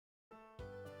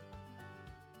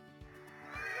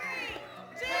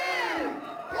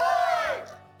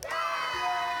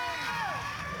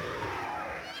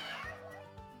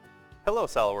Hello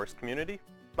Solidworks community,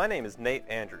 my name is Nate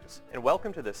Andrews and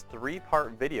welcome to this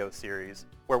 3-part video series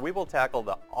where we will tackle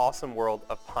the awesome world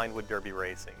of Pinewood Derby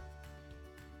racing.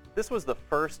 This was the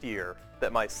first year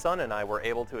that my son and I were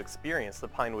able to experience the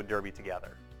Pinewood Derby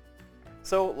together.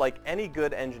 So like any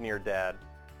good engineer dad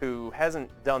who hasn't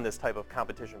done this type of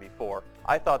competition before,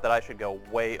 I thought that I should go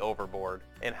way overboard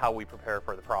in how we prepare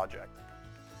for the project.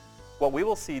 What we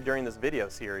will see during this video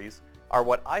series are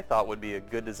what I thought would be a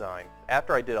good design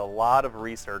after I did a lot of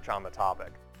research on the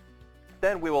topic.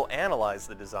 Then we will analyze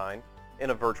the design in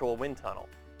a virtual wind tunnel.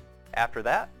 After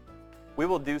that, we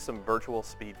will do some virtual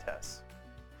speed tests.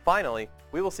 Finally,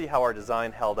 we will see how our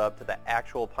design held up to the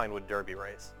actual Pinewood Derby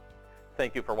race.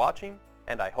 Thank you for watching,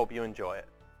 and I hope you enjoy it.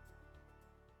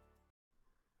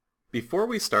 Before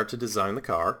we start to design the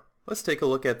car, let's take a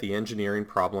look at the engineering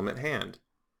problem at hand.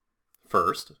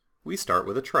 First, we start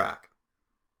with a track.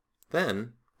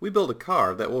 Then, we build a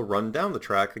car that will run down the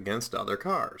track against other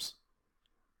cars.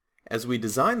 As we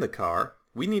design the car,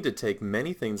 we need to take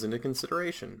many things into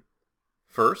consideration.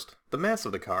 First, the mass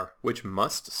of the car, which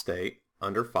must stay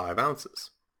under 5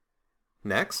 ounces.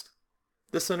 Next,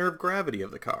 the center of gravity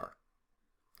of the car.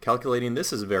 Calculating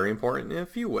this is very important in a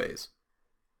few ways.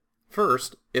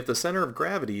 First, if the center of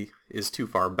gravity is too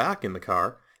far back in the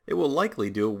car, it will likely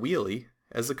do a wheelie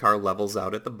as the car levels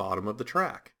out at the bottom of the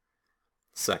track.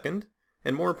 Second,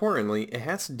 and more importantly, it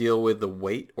has to deal with the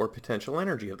weight or potential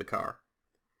energy of the car.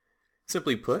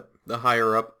 Simply put, the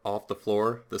higher up off the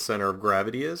floor the center of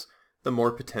gravity is, the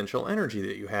more potential energy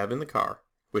that you have in the car,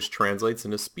 which translates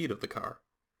into speed of the car.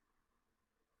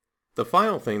 The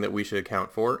final thing that we should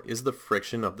account for is the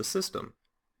friction of the system.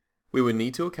 We would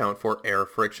need to account for air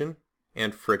friction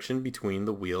and friction between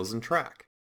the wheels and track.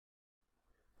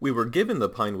 We were given the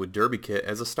Pinewood Derby kit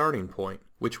as a starting point,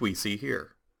 which we see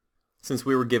here. Since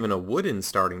we were given a wooden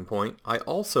starting point, I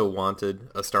also wanted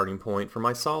a starting point for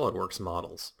my Solidworks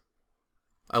models.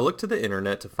 I looked to the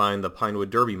internet to find the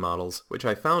Pinewood Derby models, which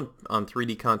I found on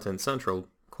 3D Content Central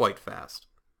quite fast.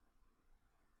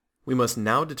 We must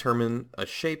now determine a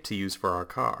shape to use for our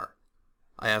car.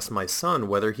 I asked my son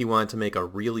whether he wanted to make a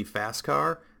really fast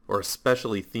car or a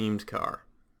specially themed car.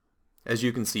 As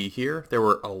you can see here, there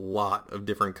were a lot of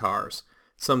different cars,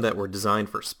 some that were designed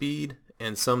for speed,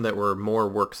 and some that were more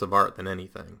works of art than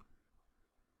anything.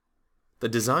 The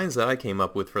designs that I came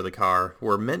up with for the car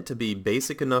were meant to be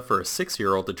basic enough for a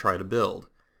 6-year-old to try to build,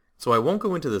 so I won't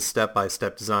go into the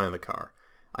step-by-step design of the car.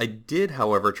 I did,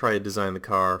 however, try to design the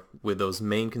car with those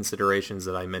main considerations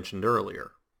that I mentioned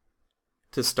earlier.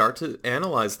 To start to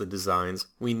analyze the designs,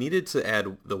 we needed to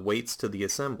add the weights to the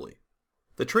assembly.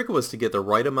 The trick was to get the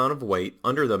right amount of weight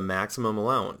under the maximum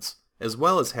allowance, as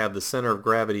well as have the center of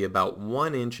gravity about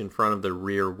 1 inch in front of the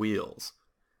rear wheels.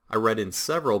 I read in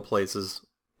several places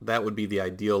that would be the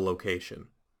ideal location.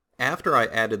 After I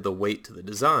added the weight to the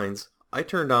designs, I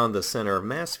turned on the center of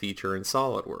mass feature in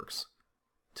Solidworks.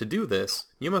 To do this,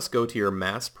 you must go to your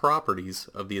mass properties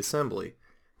of the assembly,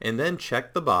 and then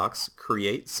check the box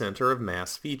Create Center of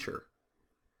Mass feature.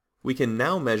 We can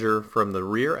now measure from the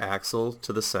rear axle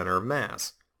to the center of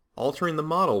mass, altering the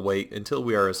model weight until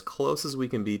we are as close as we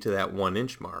can be to that 1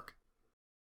 inch mark.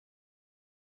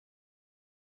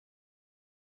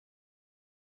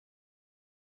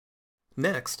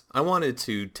 Next, I wanted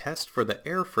to test for the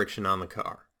air friction on the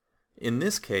car. In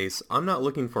this case, I'm not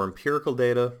looking for empirical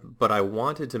data, but I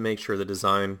wanted to make sure the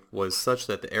design was such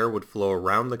that the air would flow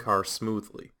around the car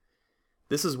smoothly.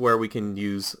 This is where we can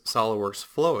use SOLIDWORKS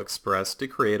Flow Express to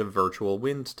create a virtual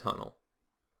wind tunnel.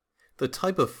 The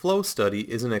type of flow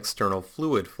study is an external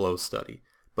fluid flow study,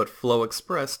 but Flow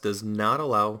Express does not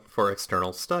allow for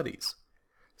external studies.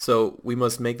 So we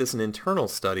must make this an internal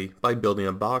study by building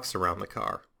a box around the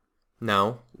car.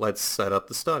 Now let's set up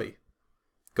the study.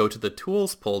 Go to the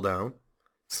Tools pull-down,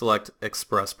 select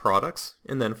Express Products,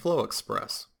 and then Flow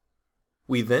Express.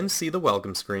 We then see the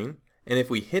welcome screen, and if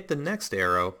we hit the next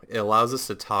arrow, it allows us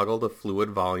to toggle the fluid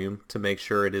volume to make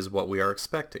sure it is what we are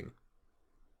expecting.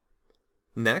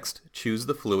 Next, choose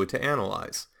the fluid to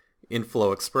analyze. In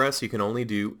Flow Express, you can only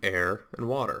do air and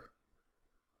water.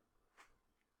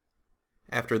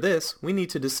 After this, we need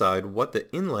to decide what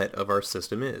the inlet of our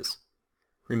system is.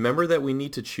 Remember that we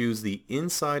need to choose the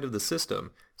inside of the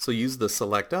system, so use the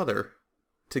Select Other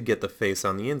to get the face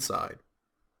on the inside.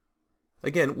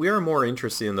 Again, we are more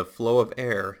interested in the flow of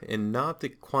air and not the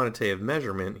quantitative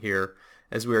measurement here,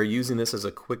 as we are using this as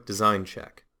a quick design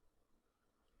check.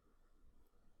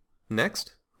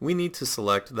 Next, we need to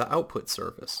select the output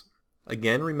surface,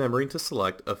 again remembering to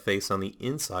select a face on the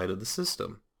inside of the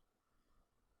system.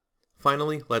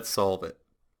 Finally, let's solve it.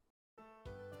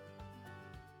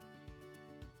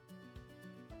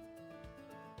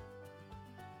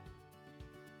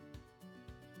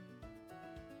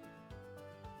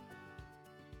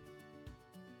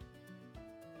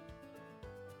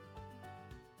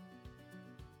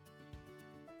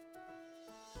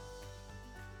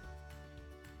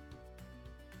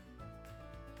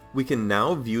 We can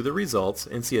now view the results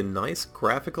and see a nice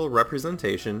graphical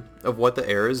representation of what the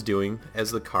air is doing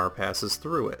as the car passes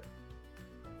through it.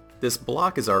 This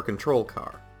block is our control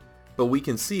car, but we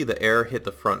can see the air hit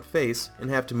the front face and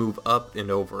have to move up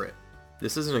and over it.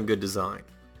 This isn't a good design.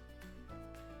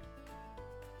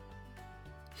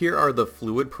 Here are the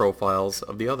fluid profiles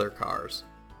of the other cars.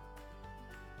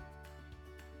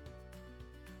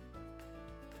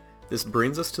 This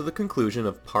brings us to the conclusion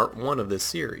of part 1 of this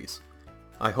series.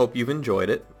 I hope you've enjoyed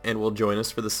it and will join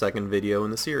us for the second video in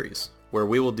the series, where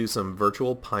we will do some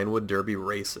virtual Pinewood Derby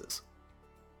races.